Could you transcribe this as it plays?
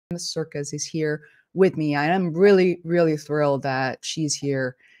Circus is here with me. And I'm really, really thrilled that she's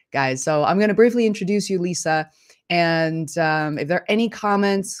here, guys. So I'm going to briefly introduce you, Lisa. And if there are any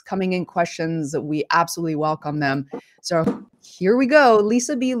comments coming in, questions, we absolutely welcome them. So here we go.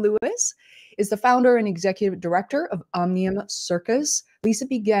 Lisa B. Lewis is the founder and executive director of Omnium Circus. Lisa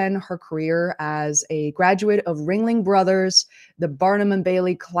began her career as a graduate of Ringling Bros, the Barnum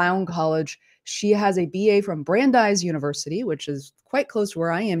Bailey Clown College. She has a BA from Brandeis University, which is quite close to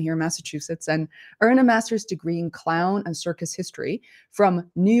where I am here in Massachusetts, and earned a master's degree in clown and circus history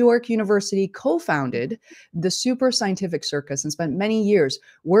from New York University, co-founded the Super Scientific Circus, and spent many years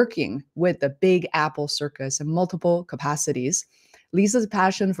working with the Big Apple Circus in multiple capacities. Lisa's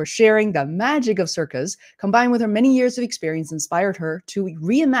passion for sharing the magic of circus, combined with her many years of experience, inspired her to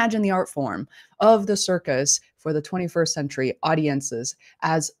reimagine the art form of the circus for the 21st century audiences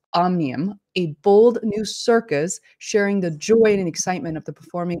as Omnium, a bold new circus sharing the joy and excitement of the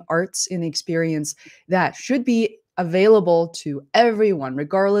performing arts in the experience that should be available to everyone,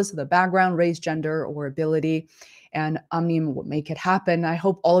 regardless of the background, race, gender, or ability. And Omnium will make it happen. I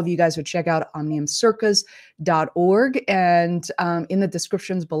hope all of you guys would check out omniumcircus.org. And in the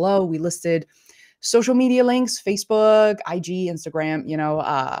descriptions below, we listed social media links, Facebook, IG, Instagram,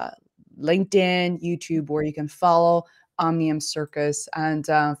 LinkedIn, YouTube, where you can follow Omnium Circus. And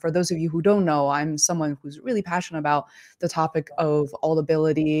for those of you who don't know, I'm someone who's really passionate about the topic of all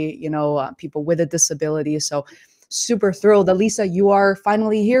ability, people with a disability. So super thrilled that Lisa, you are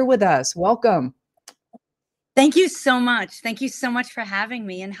finally here with us. Welcome. Thank you so much. Thank you so much for having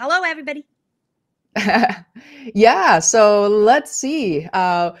me. And hello, everybody. Yeah, so let's see.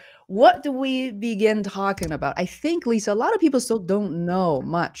 What do we begin talking about? I think, Lisa, a lot of people still don't know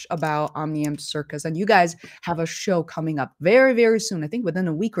much about Omnium Circus, and you guys have a show coming up very, very soon. I think within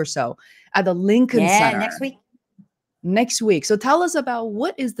a week or so at the Lincoln Center. Next week. Next week. So tell us about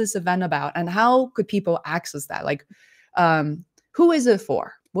what is this event about, and how could people access that? Like, who is it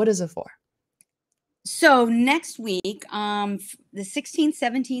for? What is it for? So next week, the 16th,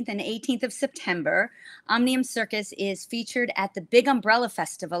 17th, and 18th of September, Omnium Circus is featured at the Big Umbrella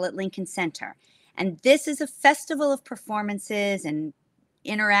Festival at Lincoln Center. And this is a festival of performances and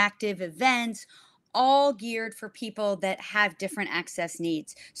interactive events, all geared for people that have different access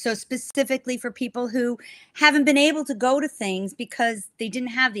needs. So specifically for people who haven't been able to go to things because they didn't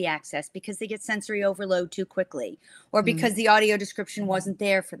have the access, because they get sensory overload too quickly, or because the audio description wasn't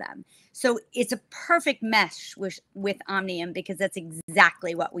there for them. So it's a perfect mesh with Omnium, because that's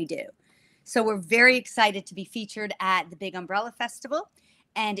exactly what we do. So we're very excited to be featured at the Big Umbrella Festival.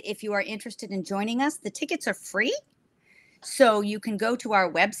 And if you are interested in joining us, the tickets are free. So you can go to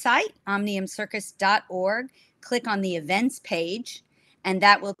our website, omniumcircus.org, click on the events page, and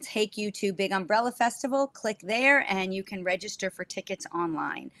that will take you to Big Umbrella Festival. Click there, and you can register for tickets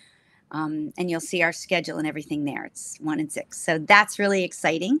online. And you'll see our schedule and everything there. It's 1 and 6. So that's really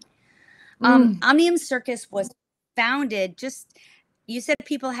exciting. Omnium Circus was founded you said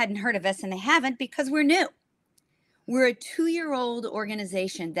people hadn't heard of us, and they haven't, because we're new. We're a 2-year-old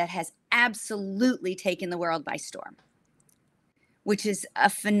organization that has absolutely taken the world by storm, which is a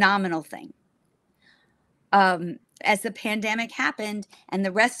phenomenal thing. As the pandemic happened and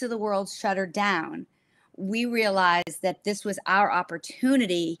the rest of the world shuttered down, we realized that this was our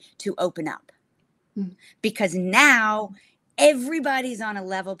opportunity to open up, because now everybody's on a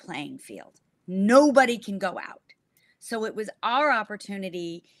level playing field. Nobody can go out. So it was our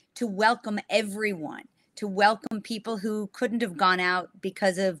opportunity to welcome everyone, to welcome people who couldn't have gone out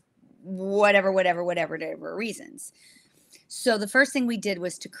because of whatever reasons. So the first thing we did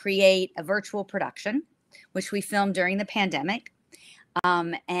was to create a virtual production, which we filmed during the pandemic.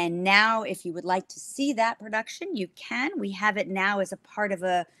 And now, if you would like to see that production, you can. We have it now as a part of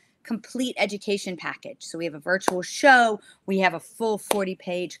a complete education package. So we have a virtual show. We have a full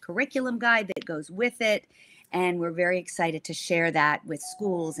 40-page curriculum guide that goes with it. And we're very excited to share that with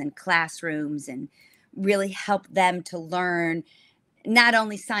schools and classrooms and really help them to learn not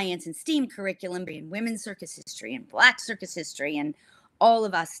only science and STEAM curriculum, but in women's circus history and Black circus history, and all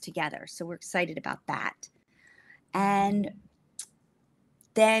of us together. So we're excited about that. And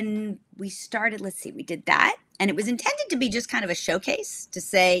then we started, we did that. And it was intended to be just kind of a showcase to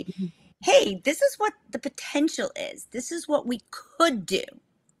say, hey, this is what the potential is. This is what we could do.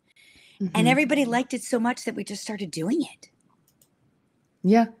 And everybody liked it so much that we just started doing it.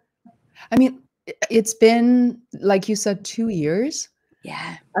 Yeah. I mean, it's been, like you said, 2 years.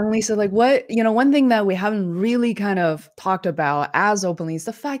 Yeah. And Lisa, one thing that we haven't really kind of talked about as openly is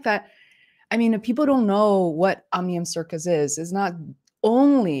the fact that, if people don't know what Omnium Circus is not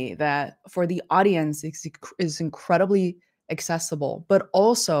only that for the audience, it's incredibly accessible. But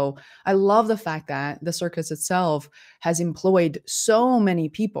also, I love the fact that the circus itself has employed so many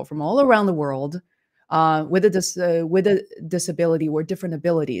people from all around the world with a disability or different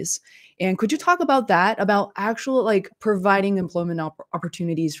abilities. And could you talk about that, about actual like providing employment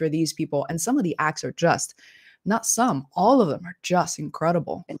opportunities for these people? And some of the acts are just, not some, all of them are just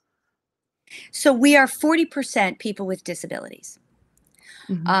incredible. So we are 40% people with disabilities.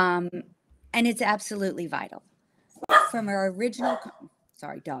 Mm-hmm. And it's absolutely vital. From our original,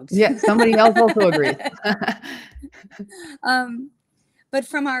 sorry, dogs. Yeah, somebody else also agrees. But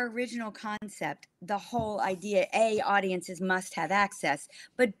from our original concept, the whole idea, A, audiences must have access,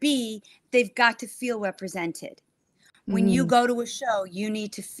 but B, they've got to feel represented. When you go to a show, you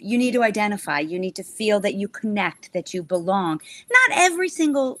need to identify, you need to feel that you connect, that you belong. Not every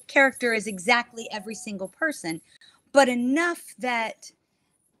single character is exactly every single person, but enough that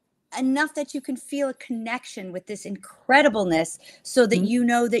you can feel a connection with this incredibleness so that you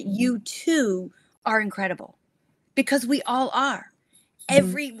know that you too are incredible, because we all are.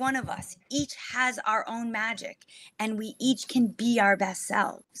 Every one of us each has our own magic, and we each can be our best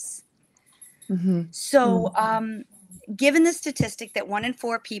selves. So given the statistic that 1 in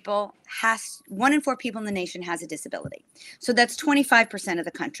 4 people in the nation has a disability, so that's 25% of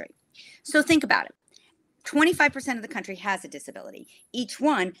the country. So think about it. 25% of the country has a disability. Each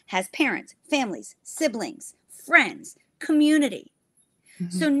one has parents, families, siblings, friends, community.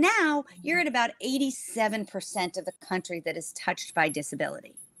 So now you're at about 87% of the country that is touched by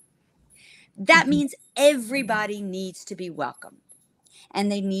disability. That means everybody needs to be welcome,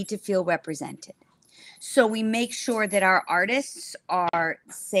 and they need to feel represented. So we make sure that our artists are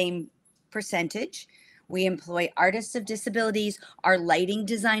same percentage. We employ artists of disabilities. Our lighting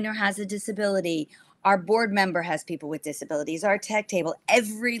designer has a disability. Our board member has people with disabilities. Our tech table,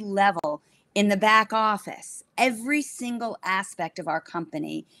 every level in the back office, every single aspect of our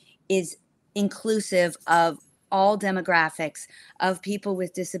company is inclusive of all demographics, of people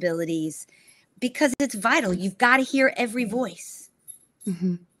with disabilities, because it's vital. You've got to hear every voice.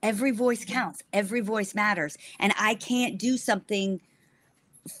 Every voice counts. Every voice matters. And I can't do something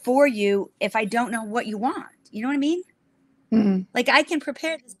for you if I don't know what you want. You know what I mean? Like, I can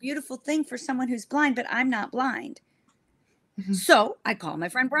prepare this beautiful thing for someone who's blind, but I'm not blind. So I call my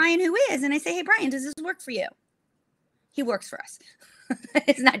friend Brian, who is, and I say, hey, Brian, does this work for you? He works for us.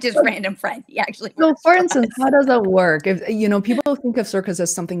 It's not just random friend. He actually works for for instance, us. how does that work? If, you know, people think of circus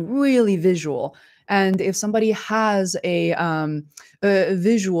as something really visual, and if somebody has a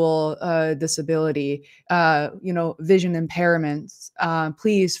visual disability, you know, vision impairments,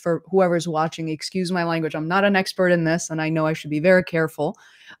 please, for whoever's watching, excuse my language. I'm not an expert in this, and I know I should be very careful.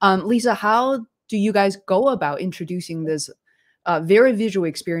 Lisa, how do you guys go about introducing this very visual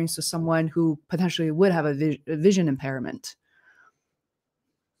experience to someone who potentially would have a vision impairment?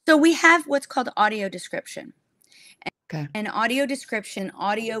 So we have what's called audio description. Okay. An audio description,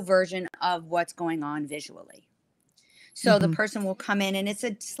 audio version of what's going on visually. So the person will come in, and it's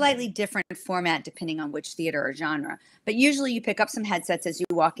a slightly different format depending on which theater or genre. But usually you pick up some headsets as you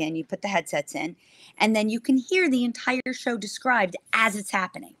walk in, you put the headsets in, and then you can hear the entire show described as it's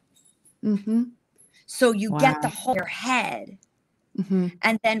happening. So you get the whole in your head.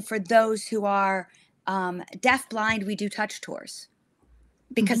 And then for those who are deaf, blind, we do touch tours,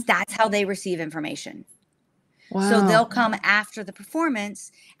 because that's how they receive information. So they'll come after the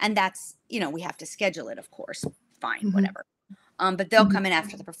performance, and that's, you know, we have to schedule it, of course, fine, whatever. But they'll come in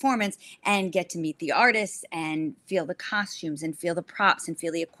after the performance and get to meet the artists and feel the costumes and feel the props and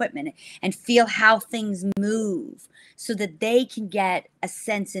feel the equipment and feel how things move, so that they can get a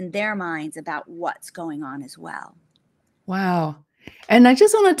sense in their minds about what's going on as well. Wow. And I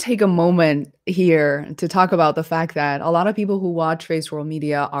just want to take a moment here to talk about the fact that a lot of people who watch Feisworld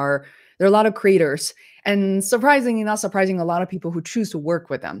Media there are a lot of creators, and surprisingly, not surprising, a lot of people who choose to work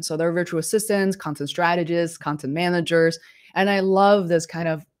with them. So they're virtual assistants, content strategists, content managers. And I love this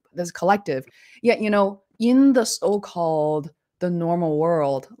collective. Yet, you know, in the so-called the normal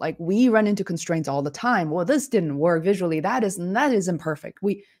world, like, we run into constraints all the time. Well, this didn't work visually. That is imperfect.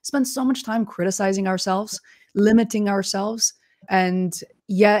 We spend so much time criticizing ourselves, limiting ourselves. And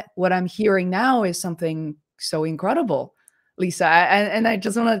yet what I'm hearing now is something so incredible, Lisa. And I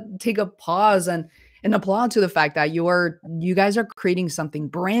just want to take a pause and applaud to the fact that you guys are creating something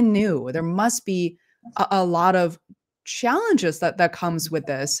brand new. There must be a lot of challenges that comes with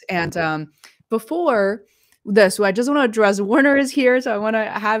this. And before this, so I just want to address, Werner is here, so I want to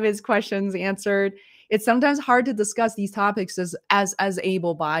have his questions answered. It's sometimes hard to discuss these topics as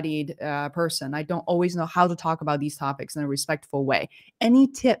able-bodied person. I don't always know how to talk about these topics in a respectful way. Any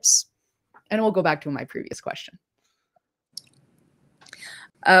tips? And we'll go back to my previous question.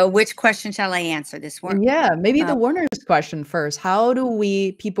 Which question shall I answer? This one? Yeah, maybe the Warner's question first. How do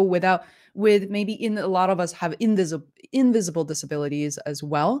we, people with maybe a lot of us have invisible disabilities as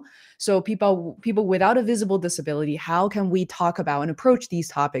well. So people without a visible disability, how can we talk about and approach these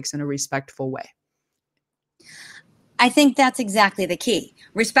topics in a respectful way? I think that's exactly the key.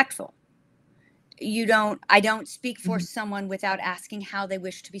 Respectful. I don't speak for someone without asking how they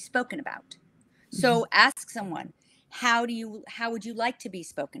wish to be spoken about. So ask someone, how would you like to be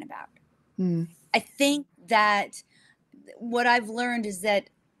spoken about? I think that what I've learned is that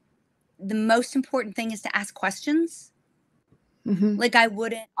the most important thing is to ask questions. Like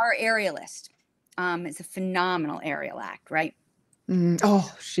our aerialist is a phenomenal aerial act, right?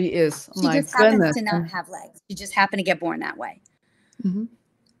 Oh, she is. She just happens to not have legs. She just happened to get born that way.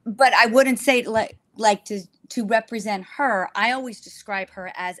 But I wouldn't say like to represent her. I always describe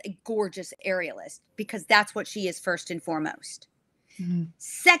her as a gorgeous aerialist because that's what she is first and foremost.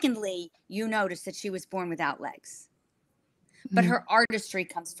 Secondly, you notice that she was born without legs. But her artistry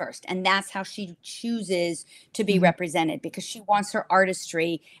comes first, and that's how she chooses to be represented, because she wants her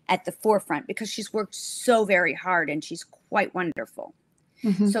artistry at the forefront because she's worked so very hard and she's quite wonderful.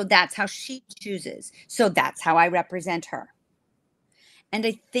 So that's how she chooses. So that's how I represent her. And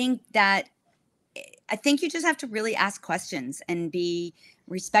I think you just have to really ask questions and be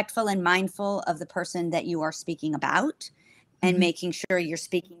respectful and mindful of the person that you are speaking about and making sure you're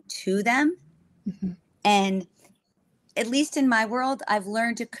speaking to them. And at least in my world, I've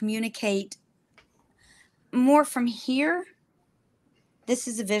learned to communicate more from here. This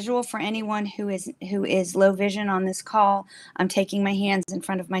is a visual for anyone who is low vision on this call. I'm taking my hands in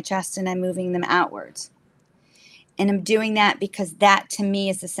front of my chest and I'm moving them outwards. And I'm doing that because that to me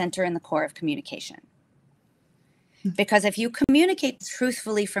is the center and the core of communication. Because if you communicate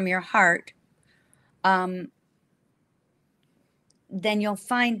truthfully from your heart, then you'll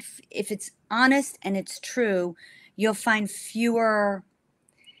find, if it's honest and it's true, you'll find fewer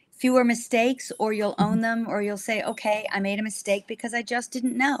mistakes, or you'll own them, or you'll say, okay, I made a mistake because I just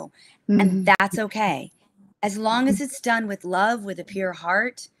didn't know. And that's okay. As long as it's done with love, with a pure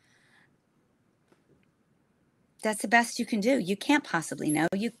heart, that's the best you can do. You can't possibly know.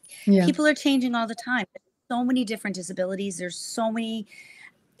 People are changing all the time. There's so many different disabilities. There's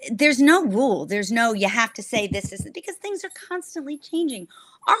no rule. There's no, you have to say this is, because things are constantly changing.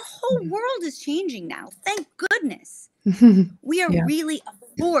 Our whole world is changing now. Thank goodness. We are really a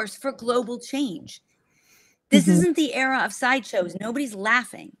force for global change. This isn't the era of sideshows. Nobody's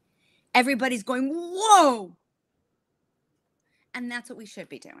laughing. Everybody's going, whoa. And that's what we should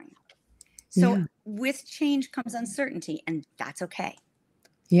be doing. So with change comes uncertainty, and that's okay.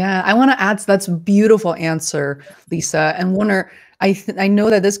 Yeah, I want to add, that's a beautiful answer, Lisa. And Warner, I know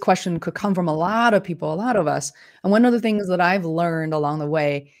that this question could come from a lot of people, a lot of us. And one of the things that I've learned along the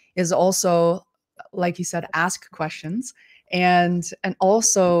way is also, like you said, ask questions and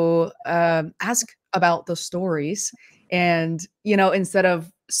also ask about the stories. And, instead of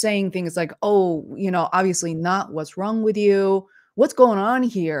saying things like, oh, obviously not what's wrong with you, what's going on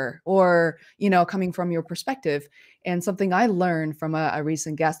here, or, coming from your perspective. And something I learned from a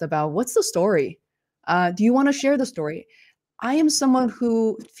recent guest about, what's the story? Do you want to share the story? I am someone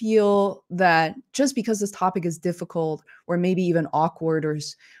who feel that just because this topic is difficult or maybe even awkward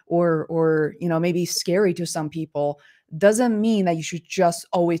or maybe scary to some people, doesn't mean that you should just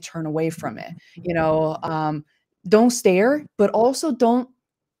always turn away from it. Don't stare, but also don't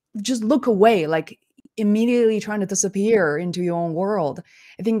just look away, like immediately trying to disappear into your own world.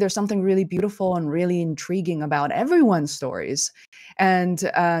 I think there's something really beautiful and really intriguing about everyone's stories, and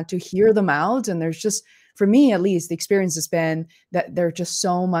to hear them out. And there's just, for me at least, the experience has been that there's just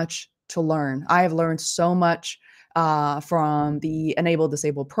so much to learn. I have learned so much from the Enable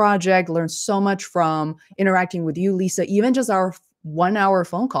Disabled Project, learned so much from interacting with you, Lisa, even just our 1 hour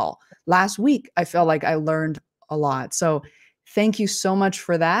phone call last week. I felt like I learned a lot. So thank you so much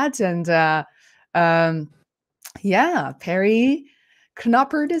for that. And Perry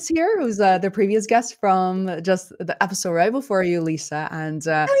Knoppert is here, who's the previous guest from just the episode right before you, Lisa. And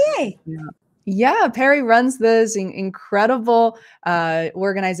oh, yay. Yeah, Perry runs this incredible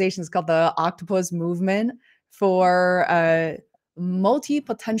organization. It's called the Octopus Movement for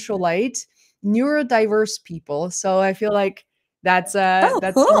multi-potentialite neurodiverse people. So I feel like that's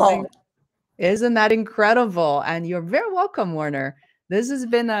cool. Something. Isn't that incredible? And you're very welcome, Warner. This has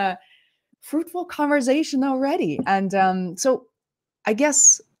been a fruitful conversation already. And so I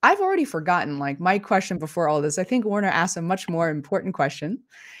guess I've already forgotten like my question before all this. I think Warner asked a much more important question.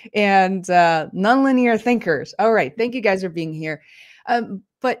 And nonlinear thinkers. All right. Thank you guys for being here.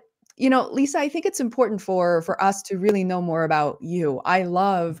 But you know, Lisa, I think it's important for us to really know more about you. I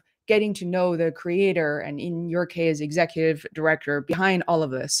love getting to know the creator and, in your case, executive director behind all of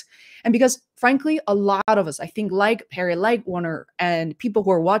this. And because frankly, a lot of us, I think, like Perry, like Warner, and people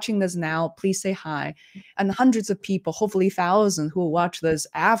who are watching this now, please say hi. And hundreds of people, hopefully thousands, who will watch this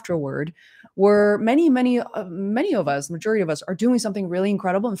afterward, where many of us, majority of us, are doing something really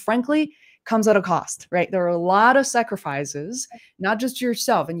incredible. And frankly, comes at a cost, right? There are a lot of sacrifices, not just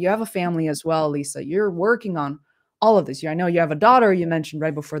yourself, and you have a family as well, Lisa. You're working on all of this. I know you have a daughter, you mentioned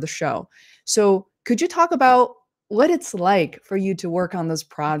right before the show. So could you talk about what it's like for you to work on this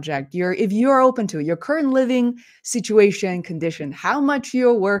project? If you're open to it, your current living situation, condition, how much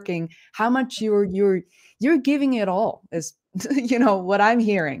you're working, how much you're giving it all is, you know, what I'm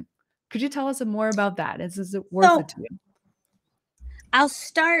hearing. Could you tell us more about that? Is it worth it to you? I'll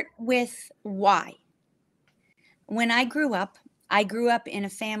start with why. When I grew up in a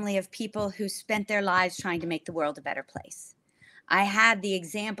family of people who spent their lives trying to make the world a better place. I had the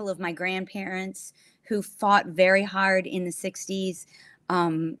example of my grandparents who fought very hard in the 60s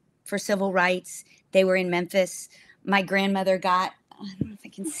for civil rights. They were in Memphis. My grandmother got, I don't know if I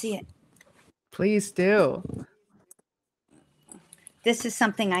can see it. Please do. This is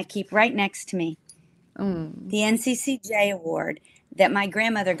something I keep right next to me. The NCCJ award that my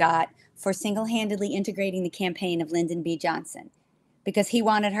grandmother got for single-handedly integrating the campaign of Lyndon B. Johnson, because he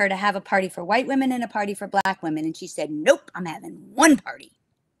wanted her to have a party for white women and a party for black women. And she said, nope, I'm having one party.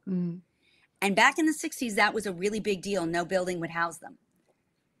 And back in the 60s, that was a really big deal. No building would house them.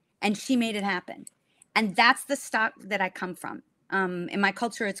 And she made it happen. And that's the stock that I come from. In my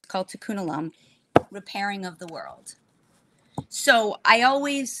culture, it's called tikkun olam, repairing of the world. So I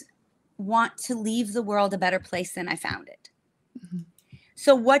always want to leave the world a better place than I found it.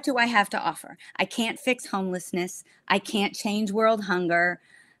 So what do I have to offer? I can't fix homelessness. I can't change world hunger.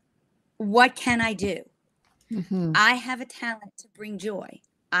 What can I do? I have a talent to bring joy.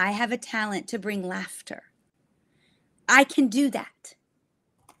 I have a talent to bring laughter. I can do that.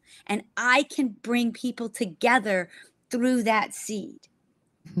 And I can bring people together through that seed.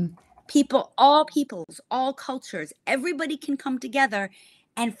 People, all peoples, all cultures, everybody can come together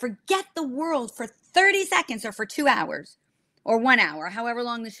and forget the world for 30 seconds or for 2 hours. Or 1 hour, however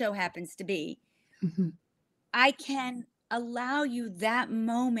long the show happens to be. I can allow you that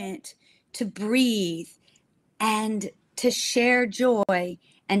moment to breathe and to share joy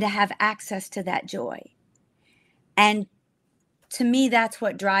and to have access to that joy. And to me, that's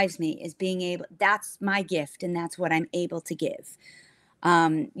what drives me, is being able, that's my gift, and that's what I'm able to give.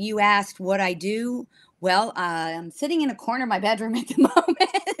 You asked what I do. Well, I'm sitting in a corner of my bedroom at the moment.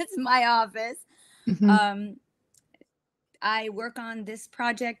 It's my office. I work on this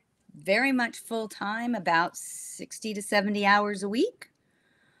project very much full time, about 60 to 70 hours a week.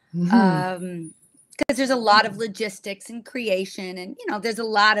 Because there's a lot of logistics and creation, and, you know, there's a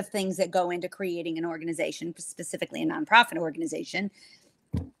lot of things that go into creating an organization, specifically a nonprofit organization,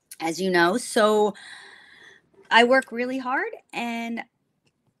 as you know. So I work really hard and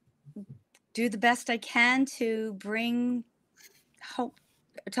do the best I can to bring hope,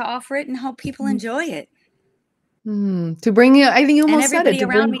 to offer it and help people enjoy it. To bring you, I think you almost said it. And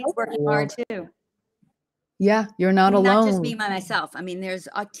everybody around me is working hard too. Yeah, you're not alone. Not just me by myself. I mean, there's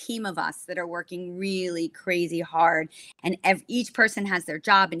a team of us that are working really crazy hard, and each person has their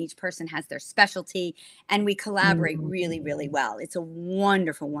job and each person has their specialty, and we collaborate really, really well. It's a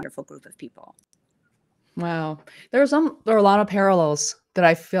wonderful, wonderful group of people. Wow. There are a lot of parallels that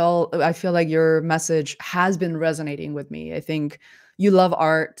I feel like your message has been resonating with me. I think you love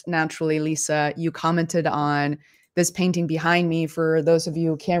art naturally, Lisa. You commented on this painting behind me. For those of you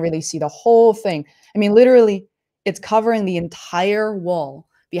who can't really see the whole thing, I mean, literally, it's covering the entire wall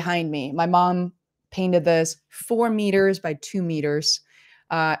behind me. My mom painted this 4 meters by 2 meters.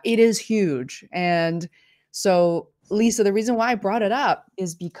 It is huge. And so, Lisa, the reason why I brought it up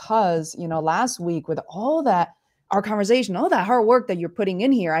is because, you know, last week with all that, our conversation, all that hard work that you're putting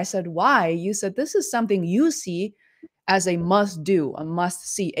in here, I said, why? You said, this is something you see as a must do, a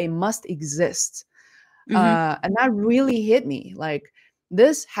must see, a must exist. And that really hit me. Like,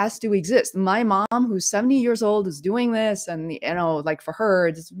 this has to exist. My mom, who's 70 years old, is doing this. And, you know, like, for her,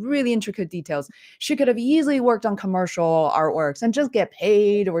 it's really intricate details. She could have easily worked on commercial artworks and just get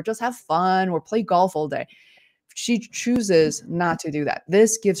paid or just have fun or play golf all day. She chooses not to do that.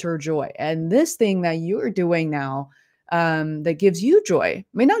 This gives her joy. And this thing that you're doing now, that gives you joy,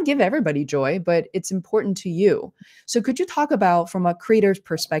 may not give everybody joy, but it's important to you. So could you talk about, from a creator's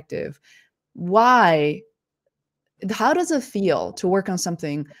perspective, how does it feel to work on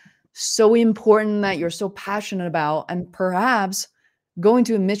something so important that you're so passionate about, and perhaps going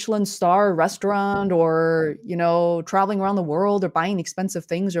to a Michelin star restaurant, or, you know, traveling around the world, or buying expensive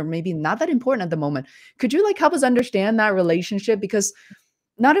things, or maybe not that important at the moment. Could you like help us understand that relationship? Because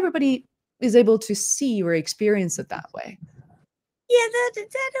not everybody is able to see or experience it that way. Yeah,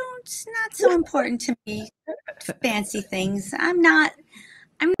 that's not so important to me. Fancy things. I'm not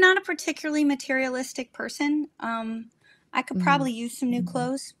a particularly materialistic person. I could probably use some new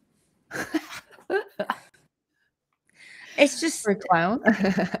clothes. It's just, For a clown.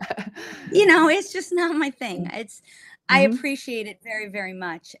 you know, it's just not my thing. I appreciate it very, very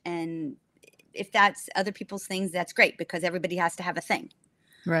much. And if that's other people's things, that's great, because everybody has to have a thing.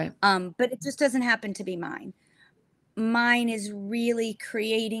 Right. But it just doesn't happen to be mine. Mine is really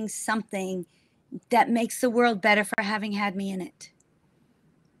creating something that makes the world better for having had me in it.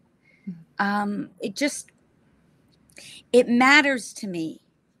 It matters to me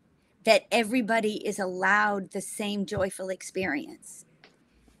that everybody is allowed the same joyful experience.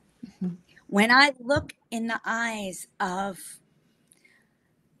 When I look in the eyes of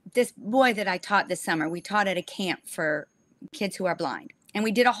this boy that I taught this summer, we taught at a camp for kids who are blind, and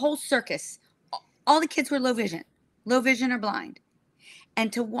we did a whole circus. All the kids were low vision or blind.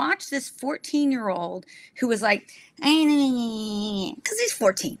 And to watch this 14-year-old who was like, because he's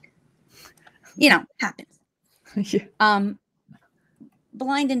 14, you know, happens. Yeah.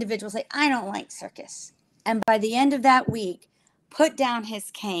 Blind individuals say, I don't like circus. And by the end of that week, put down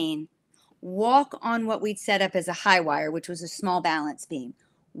his cane, walk on what we'd set up as a high wire, which was a small balance beam,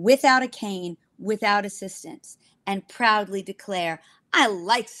 without a cane, without assistance, and proudly declare, I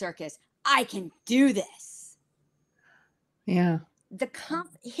like circus. I can do this. Yeah.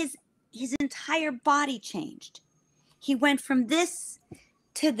 His entire body changed. He went from this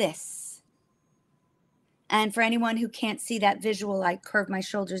to this. And for anyone who can't see that visual, I curved my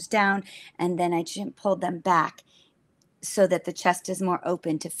shoulders down, and then I pulled them back so that the chest is more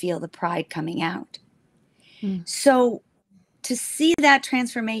open to feel the pride coming out. So to see that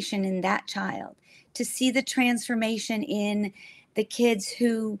transformation in that child, to see the transformation in the kids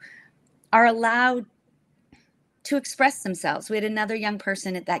who are allowed to express themselves. We had another young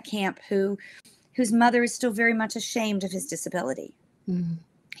person at that camp whose mother is still very much ashamed of his disability.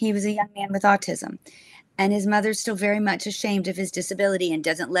 He was a young man with autism, and his mother's still very much ashamed of his disability and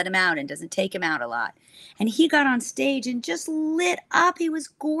doesn't let him out and doesn't take him out a lot. And he got on stage and just lit up. He was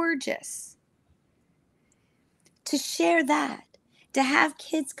gorgeous. To share that, to have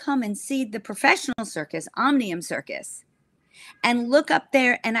kids come and see the professional circus, Omnium Circus, and look up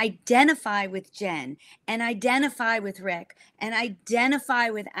there and identify with Jen, and identify with Rick, and identify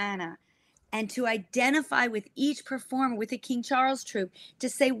with Anna, and to identify with each performer, with the King Charles troupe, to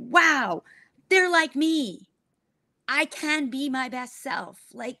say, wow, they're like me. I can be my best self.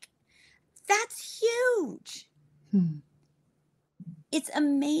 Like, that's huge. It's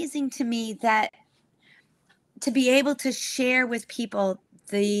amazing to me that to be able to share with people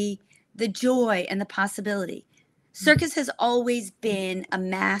the joy and the possibility. Circus has always been a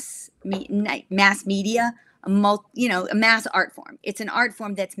mass media, a mass art form. It's an art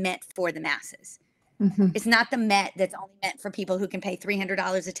form that's meant for the masses. It's not the Met that's only meant for people who can pay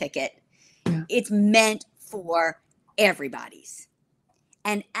 $300 a ticket. Yeah. It's meant for everybody's.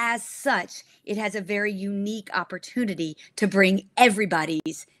 And as such, it has a very unique opportunity to bring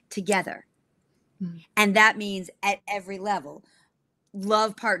everybody's together. And that means at every level.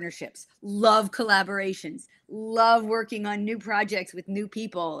 Love partnerships, love collaborations, love working on new projects with new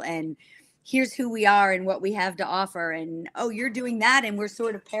people, and here's who we are and what we have to offer, and oh, you're doing that and we're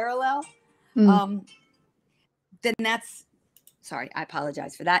sort of parallel. Then that's, sorry, I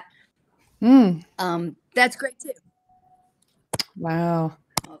apologize for that. That's great too. Wow.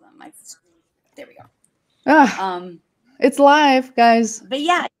 Hold on, my screen. There we go. It's live, guys. But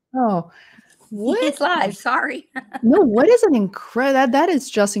yeah. Oh. What? It's live. Sorry. No, what is an incredible, that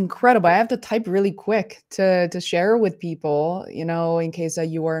is just incredible. I have to type really quick to share with people, you know, in case that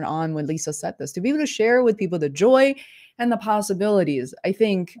you weren't on when Lisa said this, to be able to share with people the joy and the possibilities. I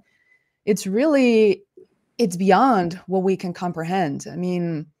think it's beyond what we can comprehend. I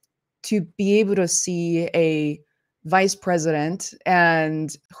mean, to be able to see a vice president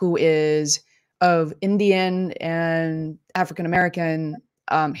and who is of Indian and African-American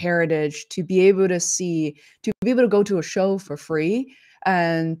heritage, to be able to go to a show for free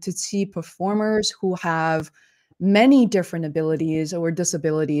and to see performers who have many different abilities or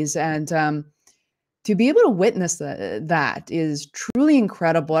disabilities, and to be able to witness that is truly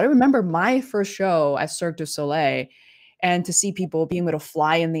incredible. I remember my first show at Cirque du Soleil, and to see people being able to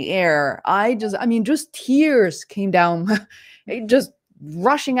fly in the air, just tears came down, just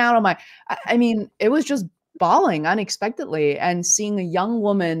rushing out of my, it was just bawling unexpectedly and seeing a young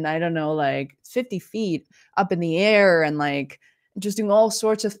woman, I don't know, like 50 feet up in the air and like just doing all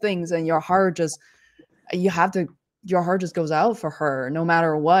sorts of things. And your heart just goes out for her no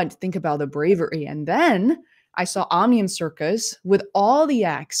matter what. Think about the bravery. And then I saw Omnium Circus with all the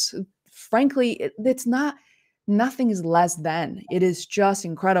acts. Frankly, it's not, nothing is less than. It is just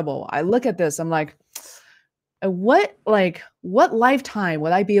incredible. I look at this, I'm like, what lifetime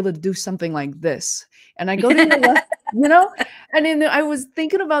would I be able to do something like this? And I go to the you know, and then I was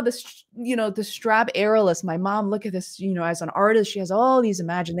thinking about this, you know, the strap aerialist. My mom, look at this, you know, as an artist, she has all these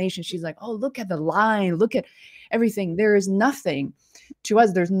imaginations. She's like, oh, look at the line, look at everything. There is nothing to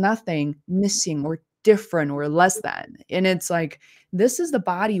us. There's nothing missing or different or less than. And it's like, this is the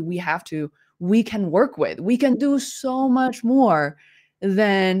body we can work with. We can do so much more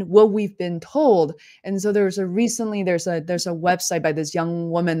than what we've been told. And so there's a website by this young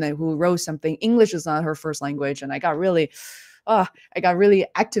woman who wrote something. English is not her first language. And I got really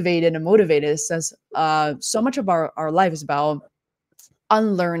activated and motivated. It says, so much of our life is about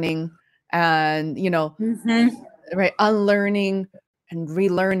unlearning and, you know, right, unlearning and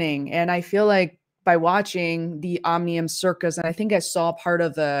relearning. And I feel like by watching the Omnium Circus, and I think I saw part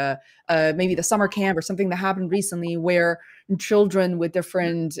of the maybe the summer camp or something that happened recently where children with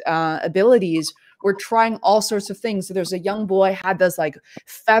different abilities were trying all sorts of things. So there's a young boy had this like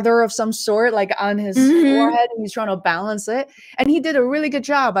feather of some sort like on his forehead, and he's trying to balance it, and he did a really good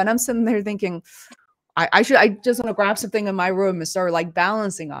job. And I'm sitting there thinking, I just want to grab something in my room and start like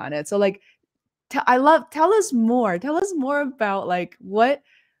balancing on it. So like, tell us more about like what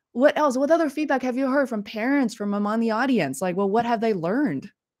else, what other feedback have you heard from parents, from among the audience? Like, well, what have they learned?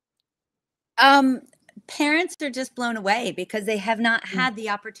 Parents are just blown away because they have not had the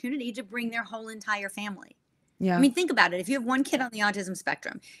opportunity to bring their whole entire family. Yeah. I mean, think about it. If you have one kid on the autism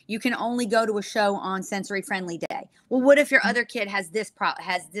spectrum, you can only go to a show on sensory friendly day. Well, what if your other kid has this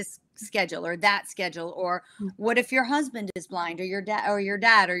schedule or that schedule? Or what if your husband is blind, or your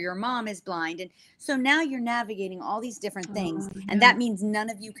dad or your mom is blind? And so now you're navigating all these different things. And that means none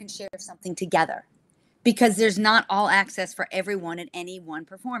of you can share something together because there's not all access for everyone at any one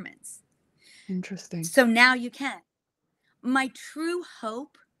performance. Interesting. So now you can. My true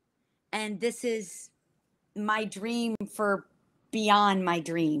hope, and this is my dream for beyond my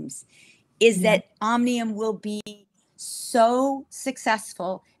dreams, is that Omnium will be so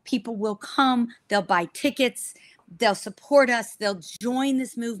successful. People will come, they'll buy tickets, they'll support us, they'll join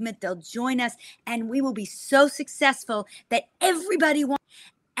this movement, they'll join us, and we will be so successful that everybody wants.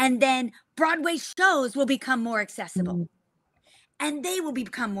 And then Broadway shows will become more accessible, and they will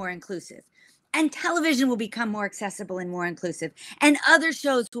become more inclusive. And television will become more accessible and more inclusive. And other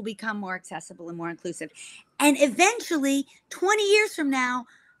shows will become more accessible and more inclusive. And eventually, 20 years from now,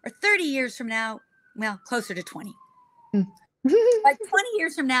 or 30 years from now, well, closer to 20. Like 20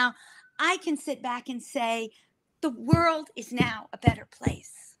 years from now, I can sit back and say, the world is now a better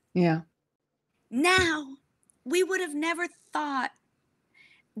place. Yeah. Now, we would have never thought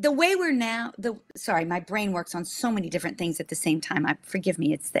the way we're now, sorry, my brain works on so many different things at the same time. Forgive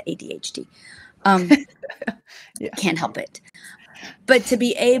me, it's the ADHD. Can't help it. But to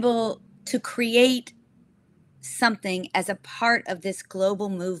be able to create something as a part of this global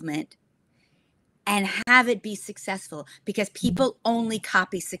movement and have it be successful, because people only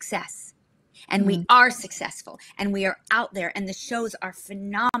copy success. And we are successful, and we are out there, and the shows are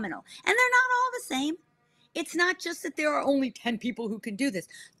phenomenal. And they're not all the same. It's not just that there are only 10 people who can do this.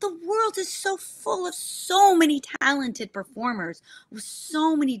 The world is so full of so many talented performers with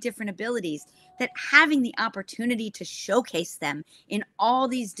so many different abilities that having the opportunity to showcase them in all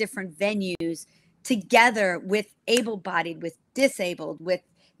these different venues together with able-bodied, with disabled, with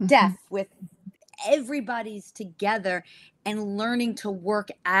deaf, with everybody's together and learning to work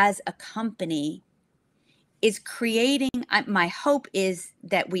as a company is creating, my hope is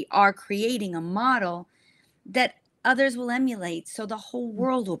that we are creating a model that others will emulate, so the whole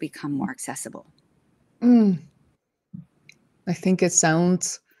world will become more accessible. I think it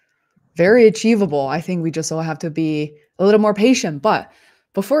sounds very achievable. I think we just all have to be a little more patient. But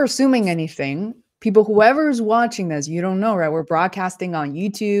before assuming anything, people, whoever's watching this, you don't know, right? We're broadcasting on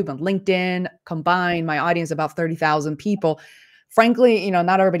YouTube and LinkedIn. Combined, my audience about 30,000 people. Frankly, you know,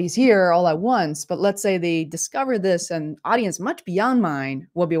 not everybody's here all at once, but let's say they discover this, and audience much beyond mine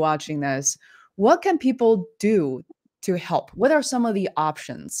will be watching this. What can people do to help? What are some of the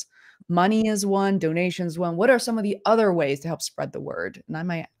options? Money is one, donations one. What are some of the other ways to help spread the word? And I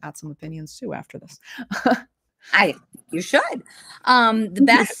might add some opinions too after this. You should.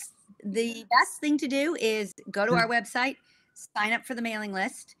 The best thing to do is go to our website, sign up for the mailing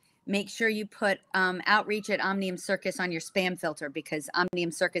list. make sure you put outreach at Omnium Circus on your spam filter, because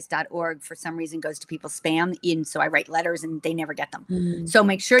omniumcircus.org for some reason goes to people's spam. And so I write letters and they never get them. So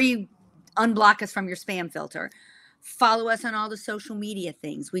make sure you unblock us from your spam filter. Follow us on all the social media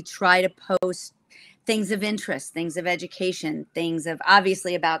things. We try to post things of interest, things of education, things of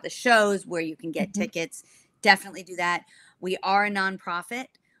obviously about the shows where you can get tickets. Definitely do that. We are a nonprofit.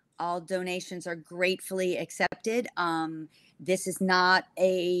 All donations are gratefully accepted. This is not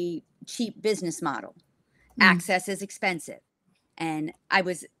a cheap business model. Access is expensive. And I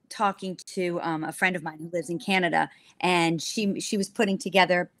was talking to a friend of mine who lives in Canada, and she was putting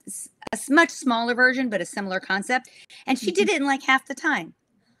together a much smaller version, but a similar concept. And she did it in like half the time.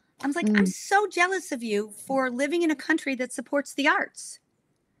 I was like, I'm so jealous of you for living in a country that supports the arts.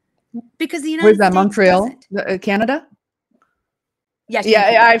 Because the United States Montreal, Canada? Yes.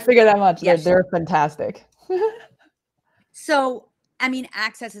 Yeah, I figured that much. Yes. They're fantastic. So, I mean,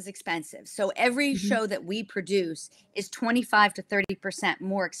 access is expensive. So every show that we produce is 25 to 30%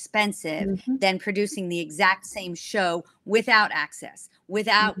 more expensive than producing the exact same show without access,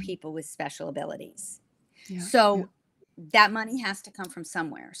 without people with special abilities. So that money has to come from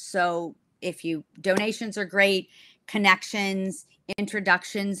somewhere. So if donations are great, connections,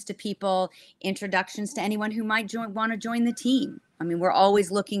 introductions to people, introductions to anyone who might want to join the team. I mean, we're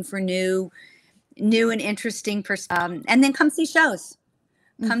always looking for new and interesting and then come see shows.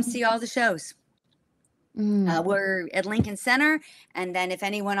 Come see all the shows. We're at Lincoln Center, and then if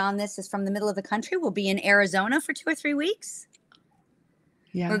anyone on this is from the middle of the country, we'll be in Arizona for 2 or 3 weeks.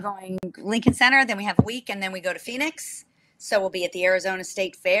 We're going Lincoln Center, then we have a week, and then we go to Phoenix. So we'll be at the Arizona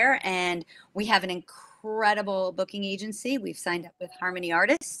State Fair, and we have an incredible booking agency. We've signed up with Harmony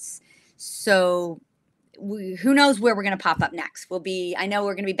Artists. So who knows where we're going to pop up next. I know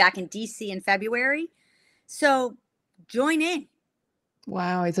we're going to be back in DC in February. So join in.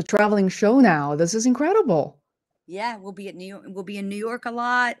 Wow, it's a traveling show now. This is incredible. Yeah, we'll be at New York. We'll be in New York a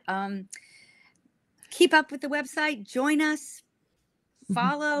lot. Keep up with the website. Join us.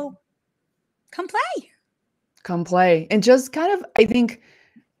 Follow. Come play. And just kind of, I think,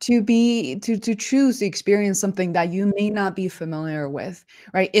 to choose to experience something that you may not be familiar with,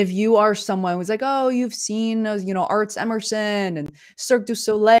 right? If you are someone who's like, oh, you've seen, Arts Emerson and Cirque du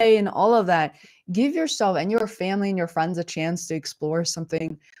Soleil and all of that, give yourself and your family and your friends a chance to explore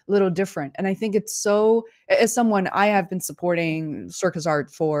something a little different. And I think it's so, as someone, I have been supporting circus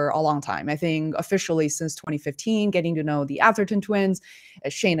art for a long time. I think officially since 2015, getting to know the Atherton twins,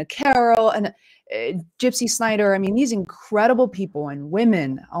 Shayna Carroll, and Gypsy Snyder. I mean, these incredible people and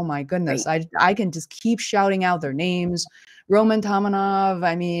women. Oh my goodness. I can just keep shouting out their names. Roman Tamanov.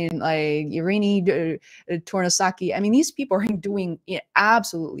 I mean, like Irini Tornosaki. I mean, these people are doing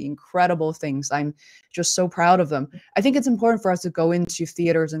absolutely incredible things. I'm just so proud of them. I think it's important for us to go into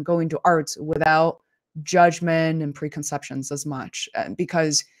theaters and go into arts without judgment and preconceptions as much,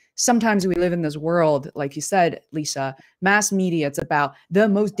 because sometimes we live in this world, like you said, Lisa, mass media, it's about the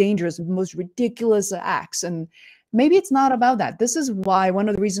most dangerous, most ridiculous acts. And maybe it's not about that. This is why, one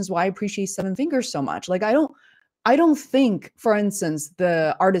of the reasons why I appreciate Seven Fingers so much. Like, I don't think, for instance,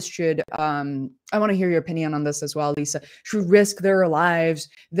 the artist should, I want to hear your opinion on this as well, Lisa, should risk their lives,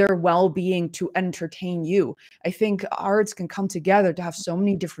 their well-being to entertain you. I think arts can come together to have so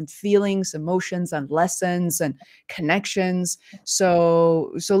many different feelings, emotions, and lessons and connections.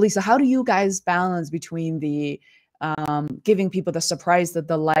 So Lisa, how do you guys balance between the giving people the surprise, the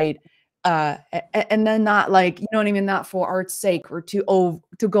delight, and then not, like, you know what I mean, not for art's sake or to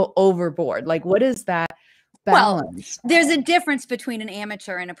go overboard? Like, what is that balance? Well, there's a difference between an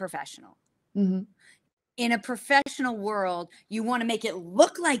amateur and a professional. In a professional world, you want to make it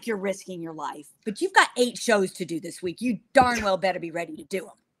look like you're risking your life, but you've got 8 shows to do this week. You darn well better be ready to do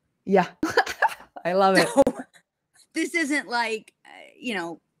them. Yeah. I love it. So, this isn't like,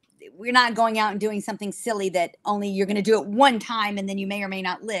 we're not going out and doing something silly that only you're going to do it one time and then you may or may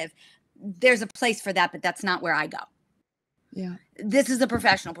not live. There's a place for that, but that's not where I go. Yeah. This is a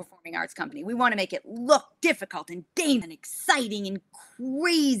professional performing arts company. We want to make it look difficult and dangerous and exciting and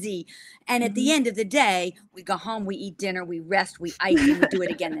crazy. And at the end of the day, we go home, we eat dinner, we rest, we ice, and we do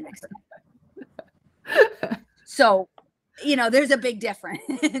it again the next day. So, there's a big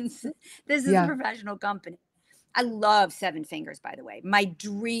difference. This is a professional company. I love Seven Fingers, by the way. My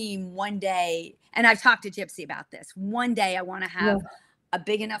dream one day, and I've talked to Gypsy about this, one day I want to have a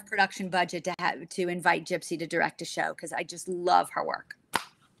big enough production budget to invite Gypsy to direct a show, because I just love her work.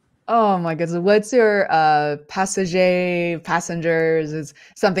 Oh my goodness. What's your Passengers is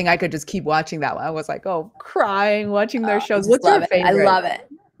something I could just keep watching that one. I was like, crying watching their shows. What's your favorite? I love it.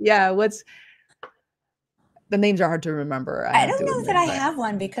 Yeah, the names are hard to remember, I I have don't to know that admit, I but have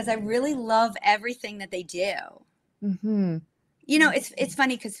one because I really love everything that they do. hmm You know, it's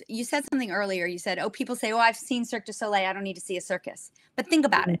funny because you said something earlier. You said, "Oh, people say, oh, I've seen Cirque du Soleil. I don't need to see a circus." But think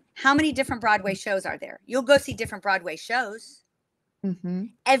about it. How many different Broadway shows are there? You'll go see different Broadway shows. hmm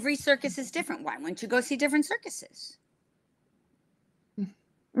Every circus is different. Why wouldn't you go see different circuses?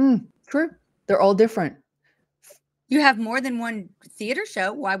 True. They're all different. You have more than one theater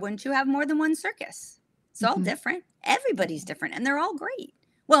show. Why wouldn't you have more than one circus? It's all different. Everybody's different, and they're all great.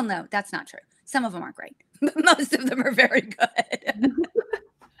 Well, no, that's not true. Some of them aren't great, but most of them are very good.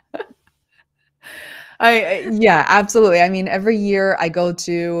 Yeah, absolutely. I mean, every year I go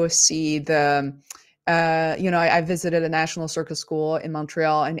to see the, I visited a national circus school in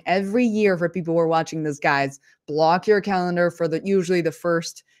Montreal, and every year for people who are watching this, guys, block your calendar for usually the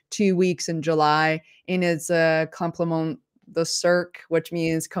first 2 weeks in July, and it's a complement the Cirque, which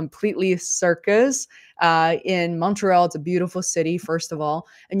means completely circus. In Montreal, it's a beautiful city, first of all,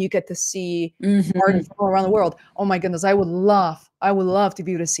 and you get to see artists all around the world. Oh my goodness, I would love to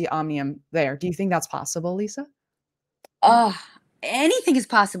be able to see Omnium there. Do you think that's possible, Lisa? Oh, anything is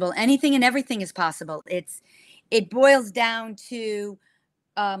possible. Anything and everything is possible. It boils down to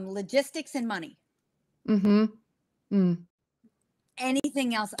logistics and money. Mm-hmm. Mm.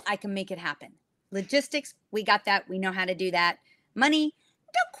 Anything else, I can make it happen. Logistics, we got that. We know how to do that. Money,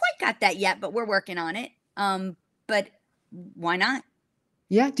 don't quite got that yet, but we're working on it. But why not?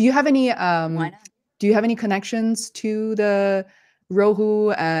 Yeah. Do you have any Why not? do you have any connections to the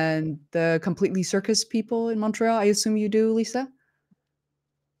Rohu and the Completely Circus people in Montreal? I assume you do, Lisa?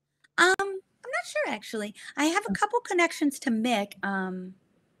 I'm not sure actually. I have a couple connections to Mick,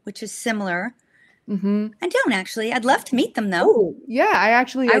 which is similar. Mm-hmm. I don't actually. I'd love to meet them though. Oh, yeah. I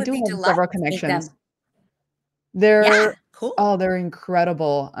would do be have several delighted to meet them. connections. Yeah, They're cool. they're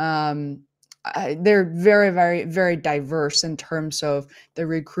incredible. They're very, very, very diverse in terms of the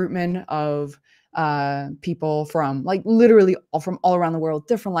recruitment of people from like literally from all around the world,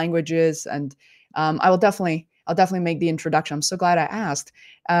 different languages, and I'll definitely make the introduction. I'm so glad I asked.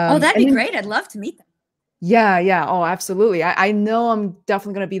 Oh, that'd And be then, great. I'd love to meet them. yeah, yeah. Oh, absolutely. I know I'm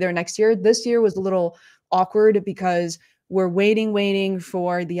definitely going to be there next year. This year was a little awkward because we're waiting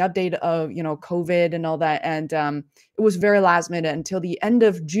for the update of, COVID and all that. And it was very last minute until the end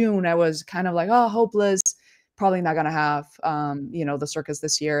of June. I was kind of like, oh, hopeless. Probably not going to have, the circus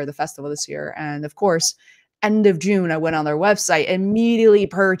this year, the festival this year. And of course, end of June, I went on their website, immediately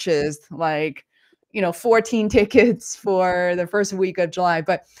purchased like, 14 tickets for the first week of July.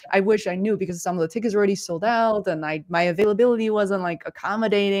 But I wish I knew because some of the tickets already sold out and my availability wasn't like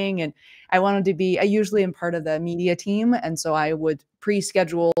accommodating. And I usually am part of the media team. And so I would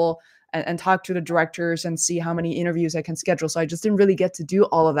pre-schedule and talk to the directors and see how many interviews I can schedule. So I just didn't really get to do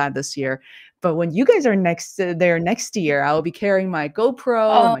all of that this year. But when you guys are there next year, I'll be carrying my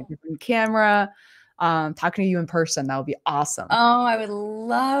GoPro and my different camera, talking to you in person. That would be awesome. Oh, I would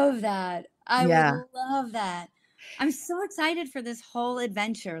love that. I Yeah. would love that. I'm so excited for this whole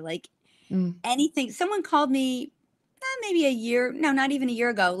adventure. Like Mm. anything, someone called me maybe not even a year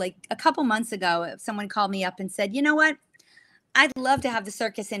ago, like a couple months ago, someone called me up and said, you know what? I'd love to have the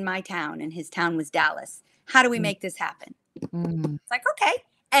circus in my town. And his town was Dallas. How do we make this happen? Mm. It's like, okay.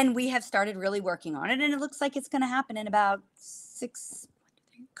 And we have started really working on it. And it looks like it's going to happen in about a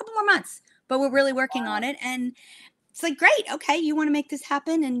couple more months. But we're really working on it. And it's like, great. Okay. You want to make this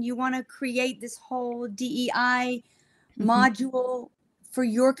happen and you want to create this whole DEI module for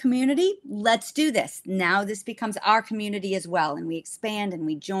your community. Let's do this. Now this becomes our community as well. And we expand and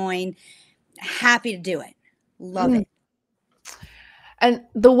we join. Happy to do it. Love it. And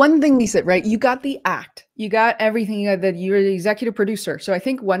the one thing, Lisa, right? You got the act, you got everything that you're the executive producer. So I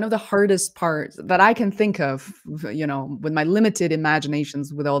think one of the hardest parts that I can think of, with my limited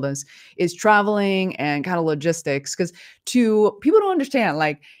imaginations with all this is traveling and kind of logistics. Because people don't understand,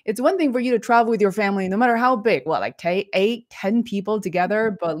 like it's one thing for you to travel with your family, no matter how big, like 8, 10 people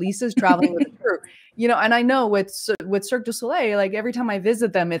together, but Lisa's traveling with a crew, and I know with Cirque du Soleil, like every time I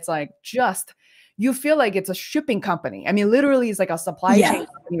visit them, it's like you feel like it's a shipping company. I mean, literally it's like a supply chain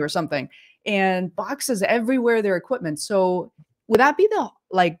company or something, and boxes everywhere, their equipment. So would that be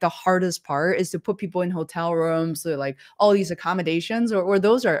the hardest part is to put people in hotel rooms, so like all these accommodations, or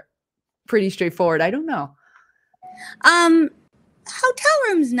those are pretty straightforward? I don't know. Hotel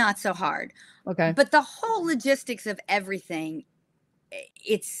rooms, not so hard. Okay. But the whole logistics of everything,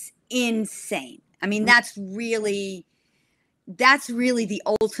 it's insane. I mean, that's really the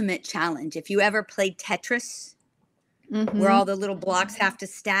ultimate challenge. If you ever played Tetris, where all the little blocks have to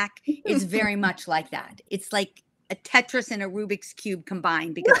stack, it's very much like that. It's like a Tetris and a Rubik's Cube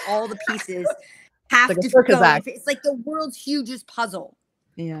combined because all the pieces have like a to circus go. act. It's like the world's hugest puzzle.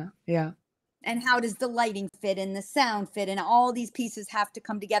 Yeah, yeah. And how does the lighting fit and the sound fit, and all these pieces have to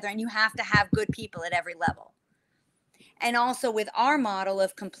come together, and you have to have good people at every level. And also with our model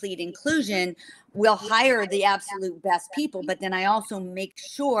of complete inclusion, we'll hire the absolute best people, but then I also make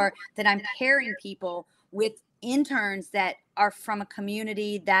sure that I'm pairing people with interns that are from a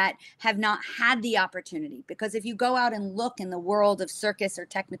community that have not had the opportunity. Because if you go out and look in the world of circus or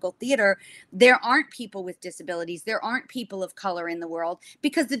technical theater, there aren't people with disabilities. There aren't people of color in the world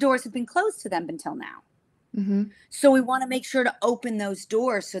because the doors have been closed to them until now. Mm-hmm. So we want to make sure to open those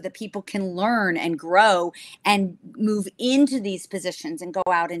doors so that people can learn and grow and move into these positions and go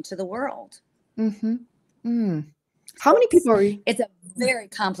out into the world. Mm-hmm. Mm. How many people are you? It's a very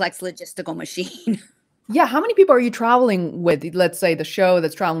complex logistical machine. Yeah, how many people are you traveling with? Let's say the show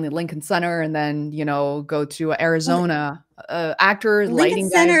that's traveling to Lincoln Center, and then go to Arizona. Actors, Lincoln lighting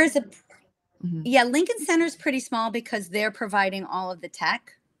Center guys. is Mm-hmm. yeah, Lincoln Center is pretty small because they're providing all of the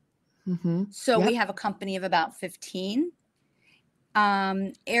tech. Mm-hmm. So Yep. we have a company of about 15.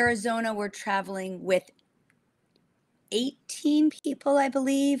 Arizona, we're traveling with 18 people, I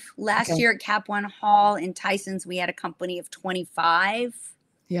believe. Last year at Cap One Hall in Tyson's, we had a company of 25.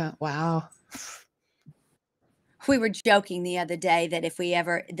 Yeah. Wow. We were joking the other day that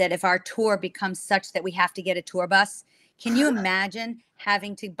if our tour becomes such that we have to get a tour bus, can you imagine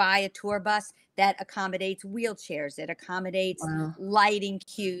having to buy a tour bus that accommodates wheelchairs, that accommodates lighting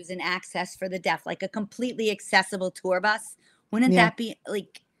cues and access for the deaf, like a completely accessible tour bus? Wouldn't that be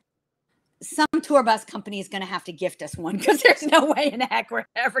like, some tour bus company is going to have to gift us one, because there's no way in heck we're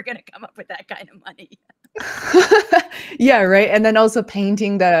ever going to come up with that kind of money. Yeah, right. And then also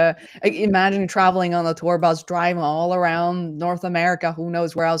painting imagine traveling on the tour bus, driving all around North America. Who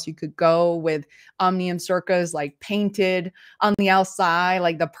knows where else you could go with Omnium Circus, like painted on the outside,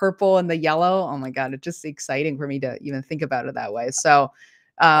 like the purple and the yellow. Oh my God, it's just exciting for me to even think about it that way. So,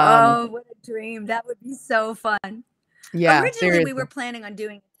 oh, what a dream. That would be so fun. Yeah, originally seriously. we were planning on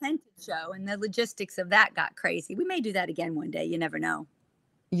doing a tented show, and the logistics of that got crazy. We may do that again one day. You never know.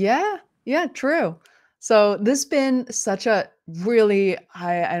 Yeah, true. So this has been such a really,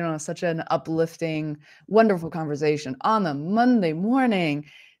 I don't know, such an uplifting, wonderful conversation on a Monday morning.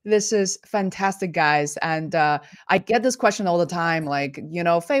 This is fantastic, guys. And I get this question all the time, like,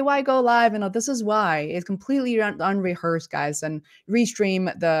 Faye, why go live? This is why. It's completely unrehearsed, guys. And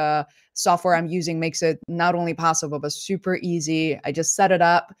Restream, the software I'm using, makes it not only possible, but super easy. I just set it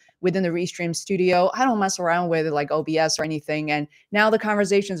up within the Restream studio. I don't mess around with it like OBS or anything. And now the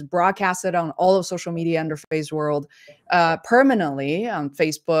conversation is broadcasted on all of social media under Feisworld permanently on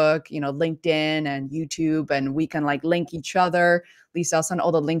Facebook, LinkedIn and YouTube, and we can link each other. Lisa, I'll send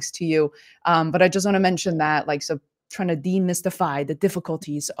all the links to you. But I just want to mention that, so trying to demystify the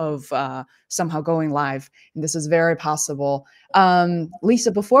difficulties of somehow going live. And this is very possible.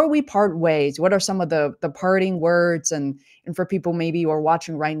 Lisa, before we part ways, what are some of the parting words and for people maybe who are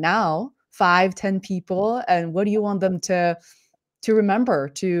watching right now, 5-10 people, and what do you want them to remember,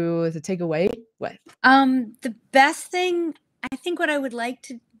 to take away with? The best thing, I think what I would like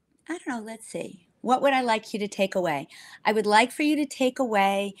to, I don't know, let's see. What would I like you to take away? I would like for you to take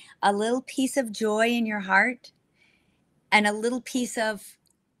away a little piece of joy in your heart and a little piece of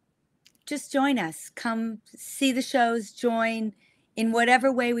just join us. Come see the shows, join in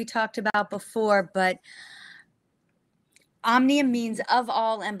whatever way we talked about before. But Omnium means of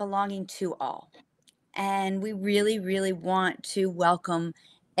all and belonging to all. And we really, really want to welcome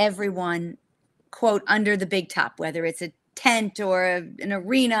everyone, quote, under the big top, whether it's a tent or an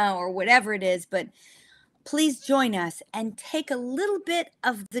arena or whatever it is. But please join us and take a little bit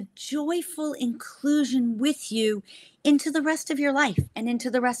of the joyful inclusion with you into the rest of your life and into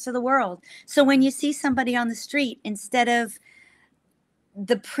the rest of the world. So when you see somebody on the street, instead of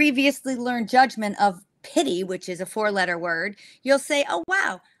the previously learned judgment of pity, which is a 4-letter word, you'll say, oh,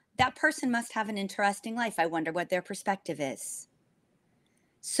 wow, that person must have an interesting life. I wonder what their perspective is.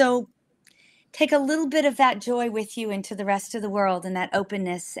 So take a little bit of that joy with you into the rest of the world and that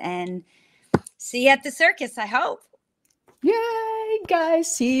openness, and see you at the circus, I hope. Yay,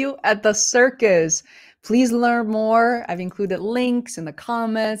 guys. See you at the circus. Please learn more. I've included links in the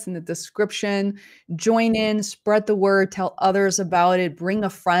comments, in the description. Join in, spread the word, tell others about it, bring a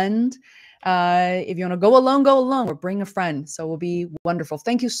friend. If you want to go alone, or bring a friend. So it will be wonderful.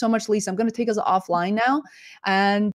 Thank you so much, Lisa. I'm going to take us offline now. And